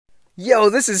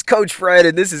Yo, this is Coach Fred,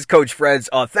 and this is Coach Fred's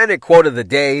authentic quote of the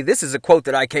day. This is a quote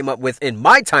that I came up with in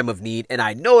my time of need, and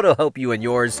I know it'll help you in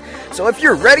yours. So if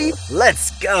you're ready, let's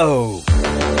go.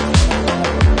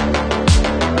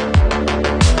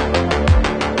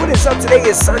 What is up? Today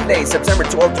is Sunday, September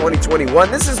 12th, 2021.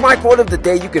 This is my quote of the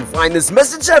day. You can find this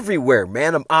message everywhere,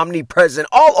 man. I'm omnipresent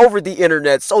all over the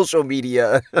internet, social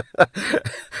media.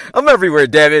 I'm everywhere,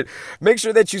 damn it. Make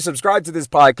sure that you subscribe to this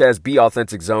podcast, Be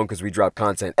Authentic Zone, because we drop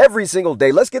content every single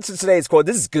day. Let's get to today's quote.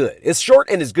 This is good. It's short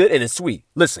and it's good and it's sweet.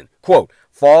 Listen, quote,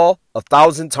 fall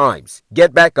 1,000 times,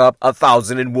 get back up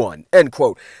 1,001, end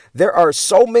quote. There are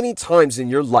so many times in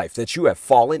your life that you have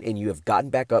fallen and you have gotten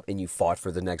back up and you fought for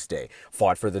the next day,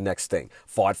 fought for the next thing,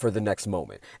 fought for the next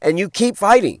moment, and you keep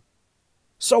fighting.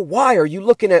 So why are you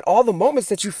looking at all the moments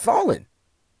that you've fallen?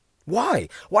 Why?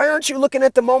 Why aren't you looking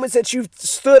at the moments that you've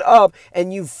stood up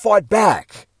and you've fought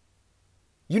back?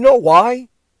 You know why?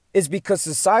 It's because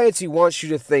society wants you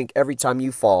to think every time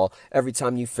you fall, every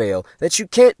time you fail, that you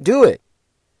can't do it.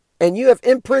 And you have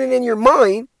imprinted in your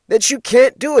mind that you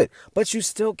can't do it, but you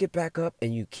still get back up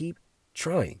and you keep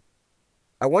trying.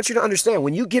 I want you to understand,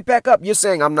 when you get back up, you're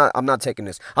saying, I'm not taking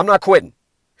this. I'm not quitting.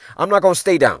 I'm not going to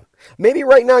stay down. Maybe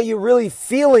right now you're really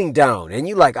feeling down and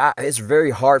you're like, it's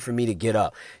very hard for me to get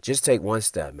up. Just take one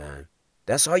step, man.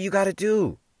 That's all you got to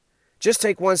do. Just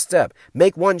take one step.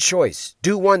 Make one choice.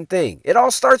 Do one thing. It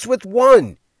all starts with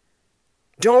one.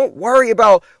 Don't worry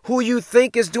about who you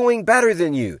think is doing better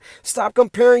than you. Stop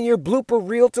comparing your blooper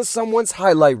reel to someone's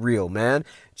highlight reel, man.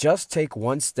 Just take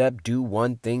one step, do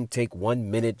one thing, take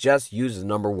 1 minute. Just use the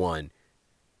number one.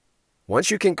 Once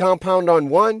you can compound on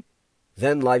one,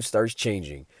 then life starts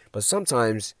changing. But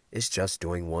sometimes it's just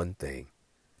doing one thing.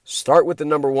 Start with the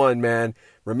number one, man.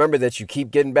 Remember that you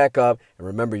keep getting back up, and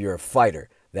remember you're a fighter.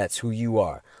 That's who you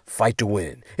are. Fight to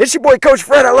win. It's your boy, Coach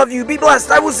Fred. I love you. Be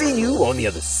blessed. I will see you on the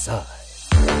other side.